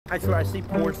I swear I see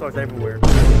porn stars everywhere.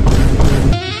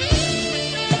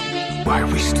 Why are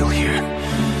we still here?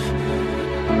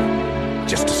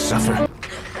 Just to suffer?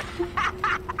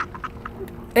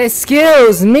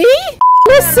 Excuse me?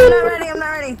 Listen! I'm not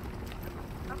ready.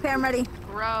 Okay, I'm ready.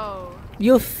 Bro.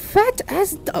 You fat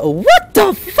ass. What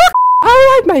the fuck?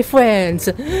 Alright, my friends.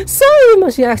 So you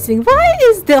must be asking, why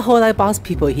is the OLOY Boss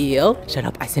people here? Shut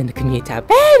up, I sent the community tab.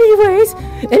 Anyways,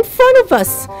 in front of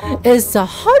us is a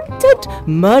haunted,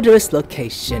 murderous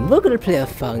location. We're gonna play a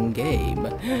fun game.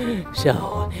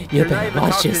 So, you better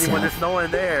watch yourself. When there's no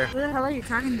one there. Who the hell are you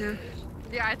talking to?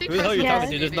 Yeah, I think Who the hell are you talking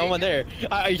to? There's no one there.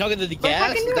 Are you talking to the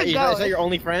gas? Is that your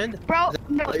only friend? Bro,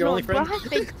 no, your only friend? Bro has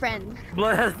fake friends.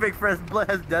 Blood has fake friends. Blood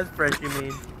has dead friends, you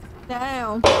mean?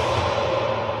 Damn.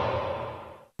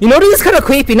 You know, this is kind of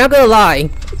creepy, not gonna lie.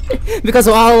 Because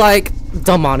we're all like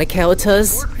demonic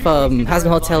characters from Hazbin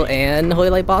Hotel and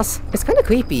OLOY Boss. It's kind of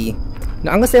creepy.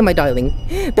 No, I'm gonna say my darling.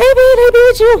 Baby, I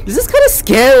need you. This is kind of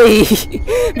scary.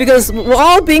 Because we're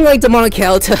all being like demonic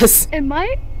characters. Am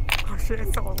I? Oh shit,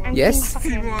 it's all alone. Yes?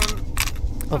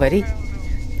 Already?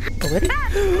 Already?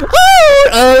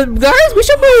 Oh! Guys, we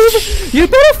should move! You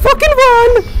better fucking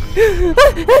run!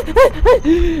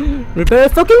 You better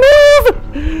fucking move!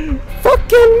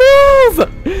 Fucking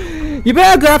move! You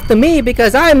better go after me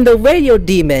because I'm the radio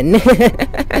demon.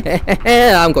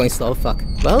 I'm going slow, fuck.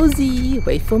 Rosie,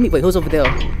 wait for me. Wait, who's over there?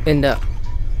 In the...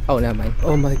 Oh, never mind.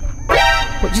 Oh my...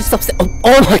 What, you stop saying...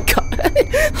 Oh my god!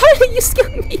 How did you scare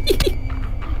me?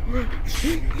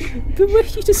 The way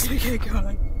you just...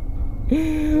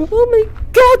 Oh my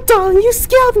god, darling, you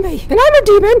scared me! And I'm a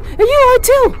demon, and you are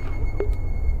too!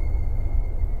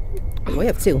 Oh, we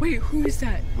have two. Wait, who is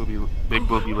that? Big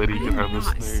booby lady, you can have this.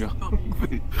 There you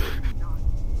go.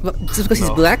 What, just because he's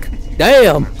black?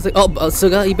 Damn! It's like, oh,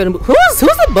 Suga, you better move. Who's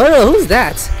the butter? Who's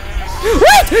that?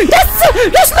 Wait!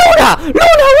 That's Luna!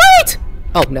 Luna, wait!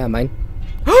 Oh, never mind.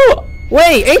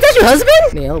 Wait, ain't that your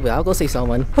husband? Yeah, I'll go see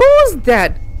someone. Who's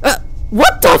that?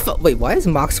 What the fuck? Wait, why is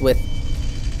Mox with...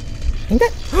 Ain't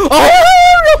that... Oh,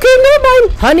 okay, never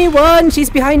mind. Honey one, she's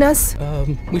behind us.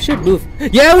 We should move.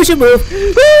 Yeah, we should move.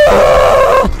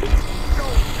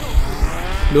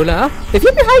 Luna, if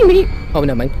you're behind me... Oh,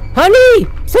 never mind. Honey,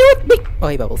 stay with me. Oh,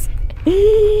 hey, Bubbles.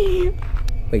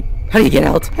 Wait, how do you get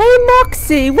out? Hey,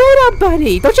 Moxie, what up,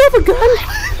 buddy? Don't you have a gun?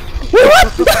 Wait,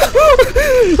 what?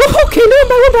 Okay, never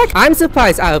mind, we're back. I'm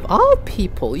surprised, out of all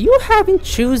people, you haven't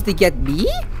choose to get me?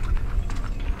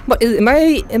 What, am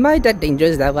I that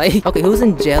dangerous that way? Okay, who's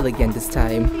in jail again this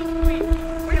time? Wait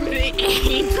a minute,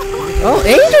 Angel. Oh,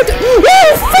 Angel!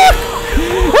 Oh, fuck!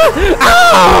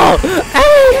 Oh!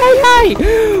 Hey!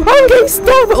 I'm getting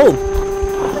stuck! Oh!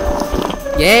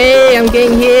 Yay, I'm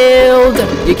getting healed!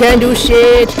 You can't do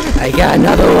shit! I got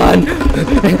another one!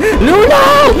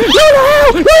 Luna!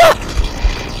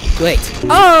 Wait.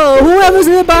 Oh, whoever's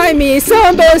nearby me,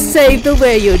 someone better save the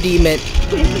radio demon!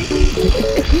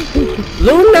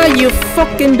 Luna, you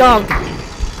fucking dog!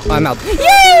 Oh, I'm out.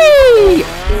 Yay!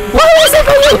 What was it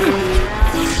for you?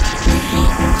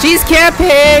 She's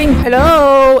camping!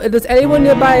 Hello? Is anyone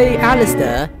nearby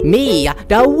Alastor? Me,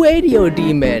 the radio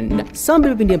demon. Some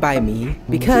people nearby me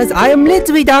because I am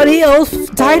literally down here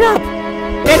tied up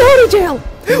in holy jail.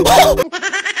 Oh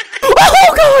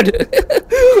god!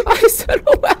 I said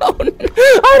around!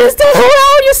 I just said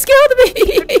around! You scared me!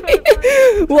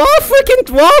 We're all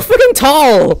freaking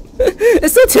tall!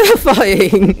 It's so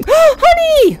terrifying!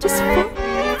 Honey! Just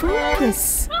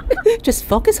focus! Just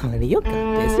focus, honey. You got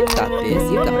this, you got this,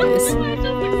 you got this.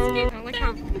 I like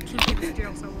how kinky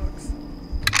jail cell looks.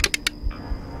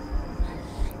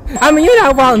 I mean, you're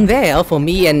not around there for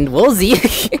me and Woolsey.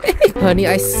 Honey,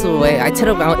 I swear, I turn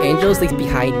around, Angel's like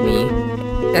behind me.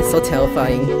 That's so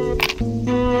terrifying.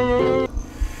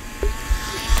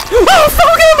 Oh,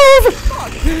 fucking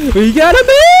move! We gotta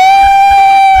move!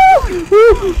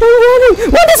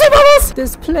 What is it, Bubbles?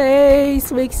 This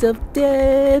place wakes up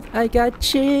dead. I got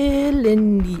chill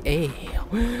in the air.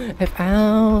 If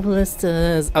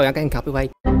Alastors... Oh, I'm getting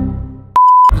copyright.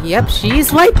 Yep,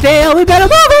 she's right there. We better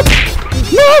move it!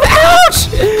 Move! Ouch!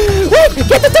 Wait!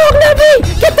 Get the dog near me!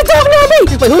 Get the dog near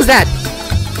me! Wait, who's that?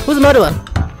 Who's the murderer?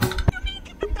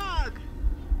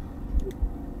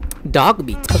 Dog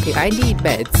meat. Okay, I need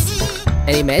meds.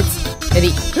 Any meds?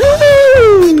 Any...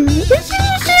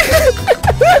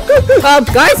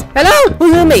 guys? Hello?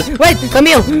 Who's with me? Wait, come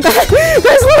here.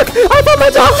 Guys, look! I found my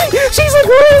dog! She's like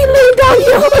really laying down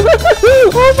here!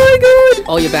 Oh my god!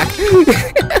 Oh, you're back.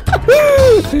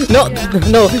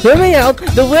 No, hear me out.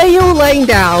 The way you're laying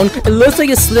down, it looks like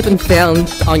you slip and fell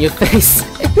on your face.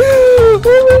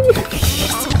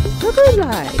 Not gonna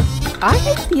lie. I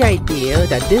had the idea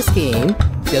that this game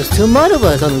There's 2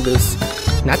 murderers on the loose,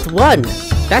 not 1.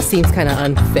 That seems kinda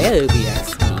unfair if you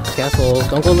ask me. Careful,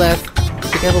 don't go left.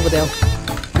 Be careful over there.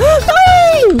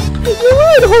 Fine! You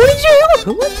would, holy jail!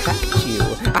 Who attacked you?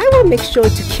 I will make sure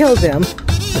to kill them.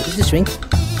 Oh, did you shrink?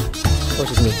 Oh,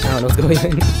 it's just me. I don't know what's going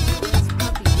on.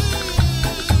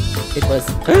 It was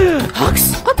Hux.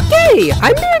 Okay,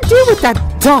 I'm gonna deal with that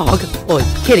dog, or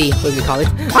kitty, what do we call it.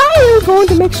 I am going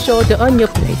to make sure to earn your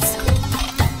place.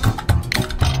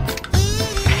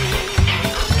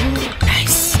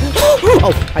 Nice.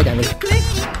 Oh, hi, Danny.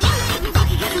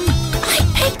 I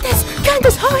hate this.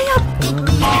 Candace, hurry up.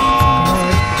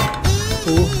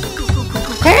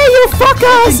 Hey, you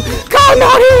fuckers! Come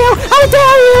out here! I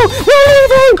dare you! We're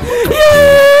leaving!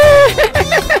 Yeah!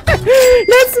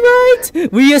 That's right!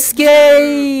 We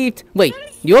escaped! Wait,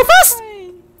 you're first?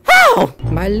 How?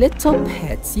 My little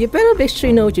pets, you better make sure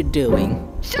you know what you're doing.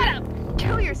 Shut up!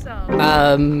 Kill yourself!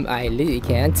 I literally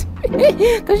can't.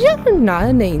 Cause you're not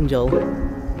an angel.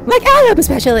 Like Adam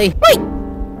especially! Wait!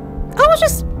 I was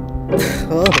just...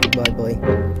 oh boy.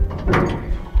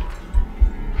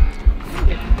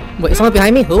 Wait, someone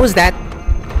behind me? Who was that?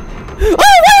 Oh, why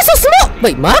are you so small?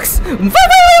 Wait, Mox?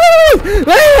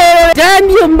 Wait. Damn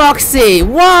you, Moxie!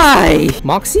 Why?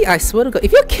 Moxie, I swear to God,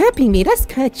 if you're capping me, that's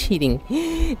kind of cheating.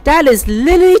 That is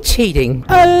literally cheating.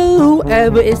 Oh,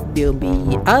 whoever is still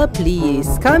me,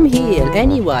 please come here,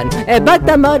 anyone, but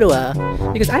the murderer,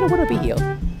 because I don't want to be here.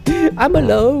 I'm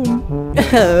alone.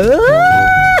 Hello?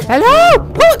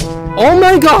 Oh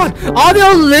my God! Are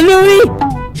they literally?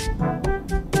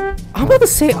 I'm about to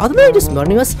say, are they just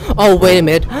murdering us? Oh, wait a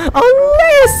minute.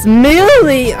 Unless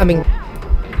Millie,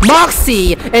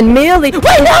 Moxie and Millie. Wait, no!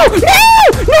 No!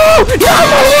 No! Not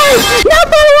my wife! Not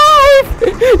my wife!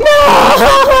 No!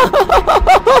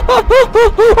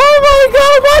 Oh my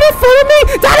God! What in front of me?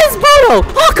 That is Bono!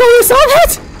 Hakko, you saw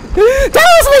that? That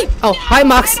was me! Oh, hi,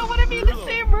 Mox. I don't want to be in the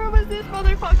same room as this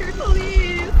motherfucker,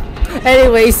 please!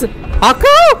 Anyways,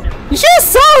 Hakko? You should have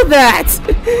saw that!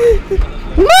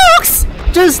 Mox!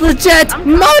 Just legit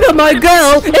murder my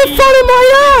girl in front of my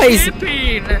eyes!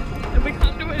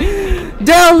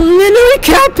 They're literally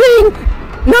capping!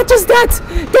 Not just that,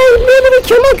 they literally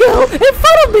killed my girl in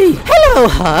front of me! Hello,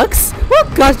 Hux!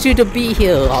 What got you to be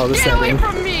here all of a sudden? Get away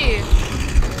from me!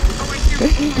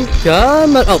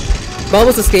 Come on. Oh,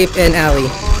 Bubbles escaped and Allie.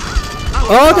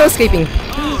 Oh, they're escaping.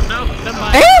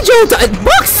 Angel!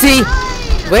 Boxy!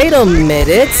 Wait a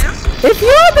minute. If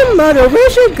you're the mother,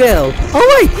 where's your girl? Oh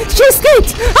wait, she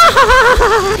escaped!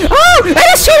 Oh,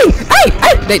 it's cheating! Hey!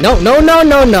 No!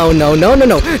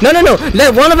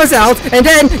 Let one of us out, and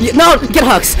then no, get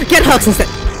Hux instead.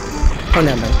 Oh,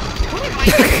 never mind.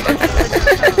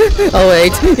 Oh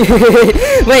wait,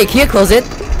 wait, can you close it?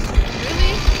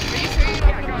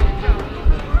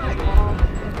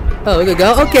 Oh, we could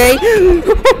go. Okay.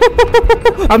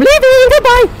 I'm leaving.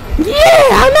 Goodbye. Yeah,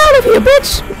 I'm out of here,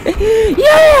 bitch.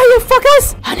 Yeah, you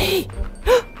fuckers. Honey.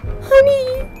 Honey.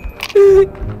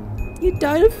 You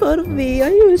died in front of me. Are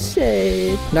you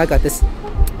ashamed? No, I got this.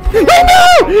 Wait,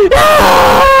 no! No!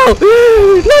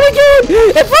 Not again.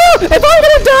 If I'm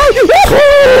gonna die.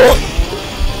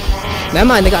 Never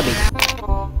mind. They got me.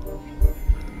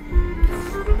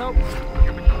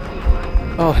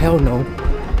 Oh, hell no.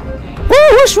 Oh,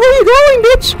 which way you going,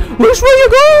 bitch? Which way you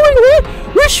going?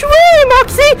 Which way,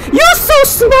 Moxie? You're so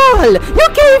small. You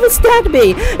can't even stand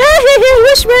me.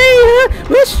 Which way?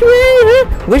 Which way?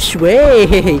 Which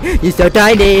way? You're so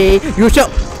tiny. You're so...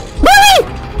 Really?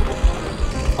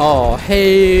 Oh,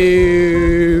 hey.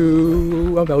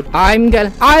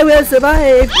 I will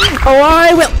survive. Oh,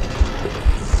 I will.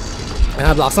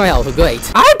 I've lost my health,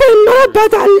 great. I've been murdered by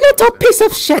that little piece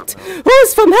of shit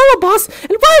who's from Helluva Boss,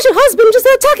 and why is your husband just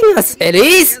attacking us?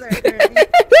 Elise!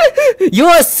 You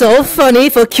are so funny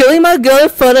for killing my girl in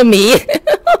front of me.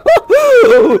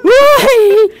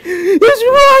 Why? That's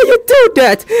why you do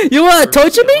that. You wanna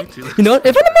torture me? You know, if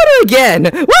I'm the murderer again,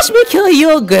 watch me kill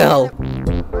your girl.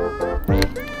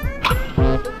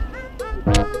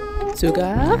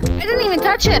 Suga? I didn't even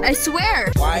touch it, I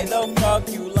swear. Why the fuck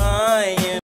you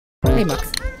lying? Hey,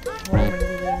 Max.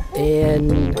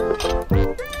 And...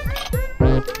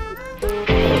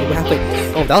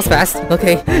 Oh, that was fast.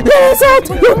 Okay. Let us out,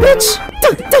 you bitch!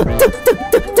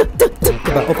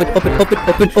 Come on,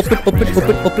 open.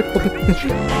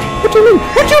 What do you mean?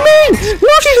 What do you mean?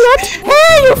 No, she's not!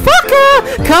 Hey, you fucker!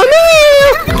 Come here!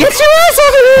 Get your ass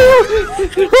over here!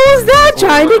 Who's that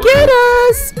trying to get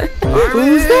us?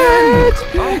 Who's that?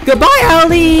 Goodbye,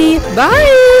 Allie! Bye!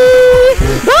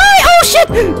 Bye! Oh shit!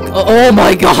 Oh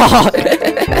my god!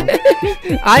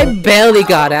 I barely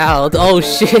got out. Oh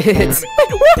shit.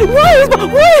 Why is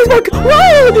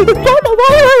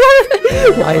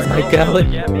my girl?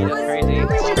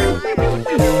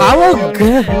 I will go.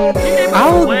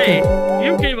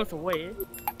 You gave us away.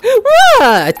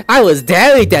 What? I was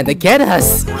daring them to get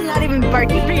us. I'm not even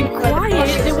barking. Being quiet.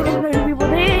 They would have known we were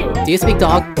there. Do you speak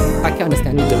dog? I can't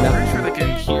understand you good I'm enough. sure they can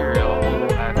hear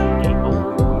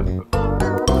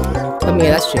I mean,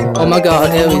 that's true. Oh my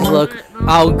god, here we look.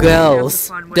 Our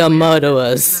girls. The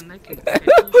murderers.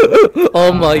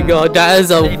 Oh my god, that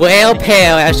is a whale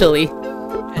pair actually.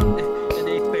 And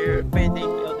they failed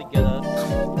to get us.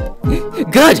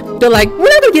 Good! They're like, we're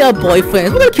not gonna get our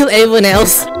boyfriends, we're gonna kill everyone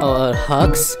else. Oh,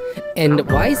 Hugs. And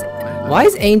why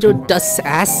is Angel Dust's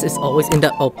ass is always in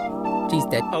the she's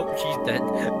dead. Oh, she's dead.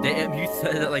 Damn, you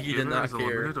said it like you did not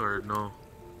care. or no?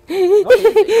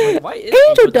 Why is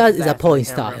Angel Dust is a porn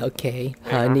star, okay.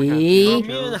 Honey,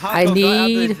 I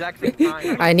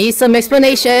need some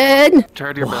explanation.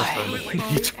 Try your best.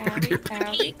 You tried your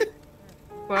best.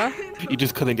 What? You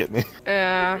just couldn't get me.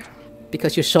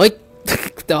 Because you're short.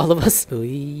 All of us.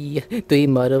 Three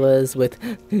murderers with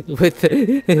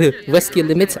rescue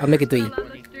limits. I'll make it 3.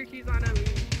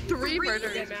 3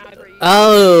 murders.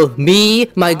 Oh, me,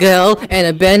 my girl, and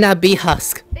a better not be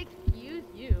Husk. Excuse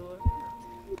you.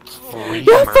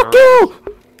 Yeah, fuck you!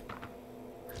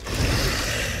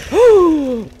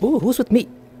 Ooh, who's with me?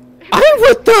 I'm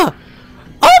with the...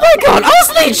 Oh my god, I was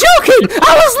late joking!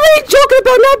 I was late joking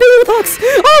about not being with Hux!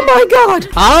 Oh my god!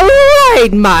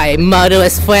 Alright, my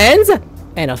murderous friends!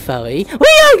 And a furry. We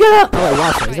are gonna... Oh wait,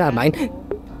 water, is that mine?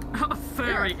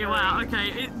 Furry. Wow,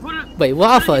 okay. Wait,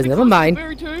 water is never mind.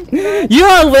 Furry too?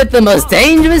 You're with the most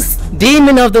dangerous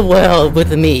demon of the world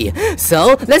with me.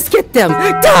 So, let's get them.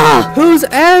 Duh! Who's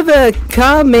ever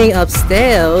coming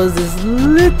upstairs is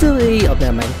literally... Oh,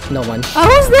 never mind. No one. Oh,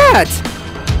 who's that?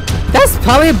 That's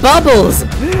probably Bubbles!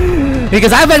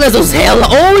 Because I bet those hell.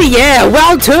 Oh yeah,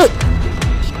 round 2!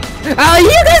 You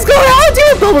guys go out,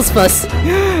 do Bubbles first!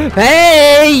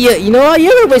 Hey, you know what?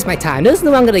 You're gonna waste my time. There's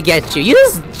no one gonna get you. You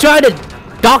just try to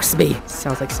dox me.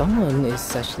 Sounds like someone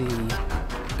is actually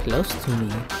close to me.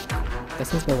 That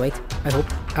seems my weight. I hope.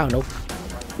 I don't know.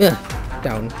 Yeah,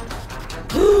 down.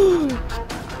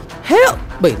 Hell!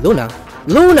 Wait, Luna.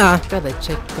 Luna! Gotta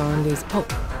check on these. Oh,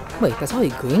 wait, that's all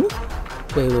you green?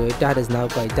 Wait, that is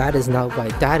not right, that is not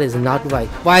right, that is not right.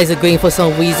 Why is it green for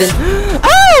some reason?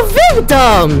 Oh,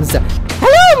 victims!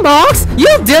 Hello, Mox!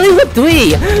 You're dealing with 3!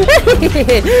 You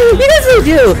guys will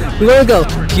do!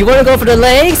 You wanna go for the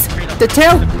legs? The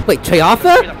tail? Wait, trade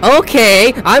offer?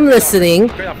 Okay, I'm listening.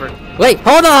 Wait,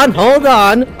 hold on!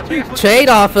 Trade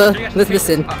offer. Let's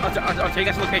listen. I'll tell you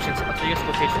guys locations.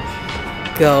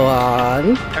 Go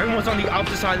on. Everyone's on the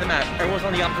opposite side of the map.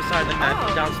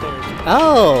 Downstairs.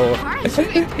 Oh. Why are you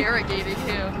interrogating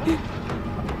him?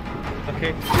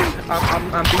 Okay.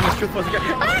 I'm being a truthful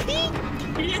security.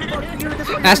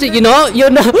 Actually, you know what,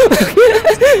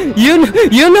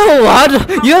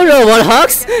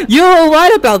 Hux? You were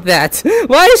right about that.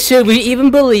 Why should we even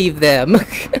believe them?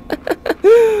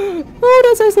 Oh,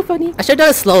 that's also funny. I should have done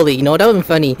it slowly, you know, that would have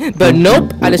been funny. But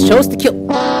nope, I just chose to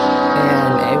kill.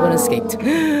 And everyone escaped.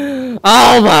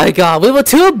 Oh my god, we were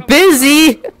too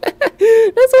busy.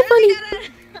 That's so funny.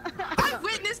 I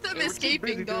witnessed them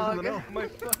escaping, dog.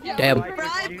 Damn.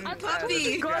 Bribe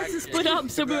puppy. Guys, split up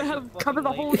so we have cover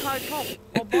the whole entire top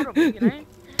or bottom, you know?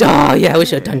 Oh yeah, we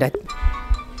should have done that.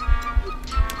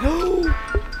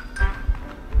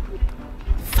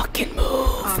 Fucking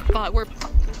move. But we're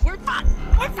fucked.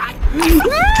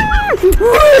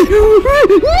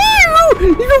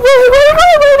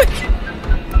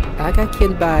 I got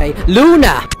killed by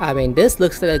Luna. I mean, this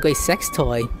looks like a great sex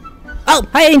toy. Oh,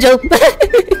 hi, Angel.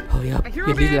 Oh yeah,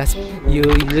 you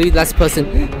lead last person.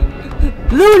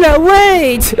 Luna,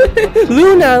 wait!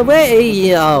 Luna,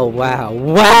 wait! Oh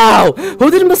wow! Who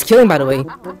did the most killing, by the way?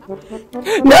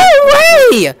 No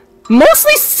way!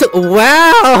 Mostly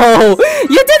wow!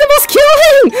 You did the most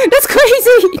killing! That's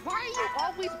crazy! Why are you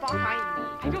always behind me?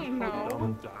 I don't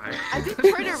know. I just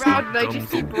turn around and I just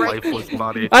see bright.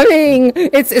 I mean,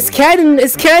 it's canon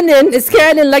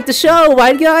like the show,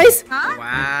 right, guys?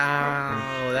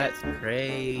 Wow, that's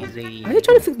crazy. Are you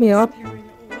trying to pick me up?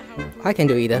 I can't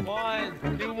do either.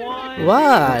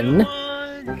 One.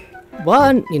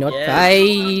 You know,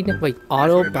 fine. Wait,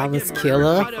 auto balance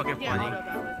killer.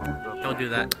 Don't do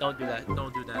that.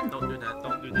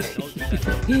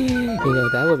 You know,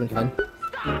 that would've been fun.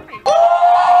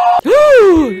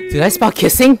 Did I spot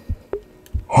kissing?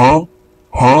 Huh?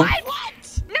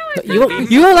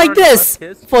 You were like this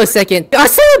for a second. I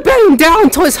saw you bending down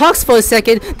towards Hux for a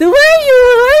second. The way you,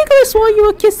 I could have sworn you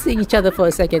were kissing each other for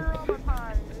a second.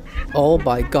 Oh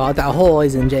my god, that whore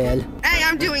is in jail. Hey,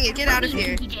 I'm doing it. Get out of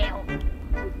here.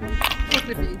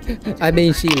 I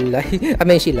mean, she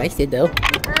likes it though.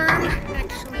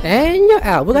 And you're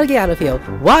out. We're gonna get out of here.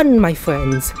 One, my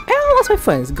friends. Oh, that's my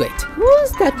friends. Great.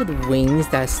 Who's that with wings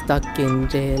that's stuck in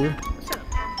jail?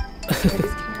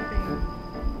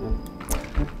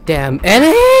 Damn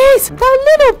enemies! That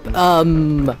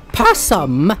little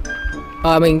possum.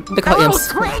 I mean, they call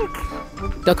imps.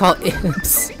 They're called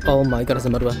imps. Oh my god, that's a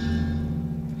murderer.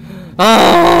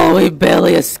 Oh, we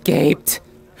barely escaped.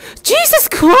 Jesus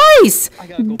Christ!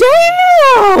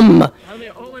 Damn! I'm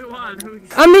the only one who.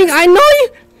 I mean, I know you.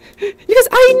 Because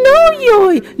I know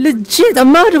you're legit a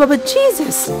murderer, but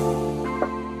Jesus.